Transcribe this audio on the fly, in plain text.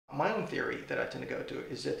my own theory that I tend to go to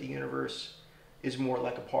is that the universe is more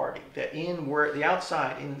like a party. That in where the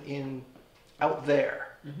outside, in out there,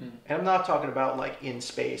 and I'm not talking about like in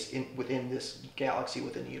space, within this galaxy,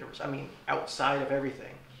 within the universe. I mean outside of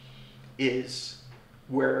everything is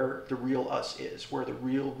where the real us is, where the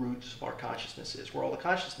real roots of our consciousness is, where all the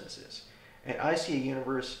consciousness is. And I see a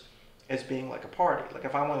universe as being like a party. Like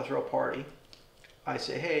if I want to throw a party, I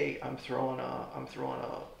say, hey, I'm throwing a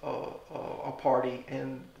party,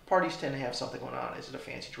 and parties tend to have something going on. Is it a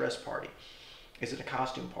fancy dress party? Is it a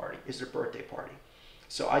costume party? Is it a birthday party?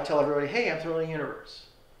 So I tell everybody, hey, I'm throwing a universe.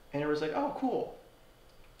 And everyone's like, oh, cool.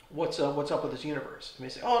 What's up with this universe? And they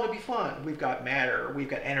say, oh, it'll be fun. We've got matter, we've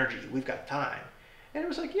got energy, we've got time. And it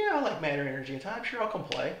was like, yeah, I like matter, energy, and time. Sure, I'll come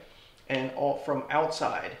play. And all from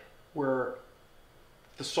outside, where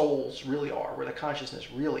the souls really are, where the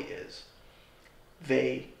consciousness really is,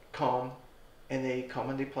 they come and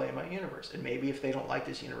they play in my universe. And maybe if they don't like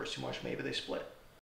this universe too much, maybe they split.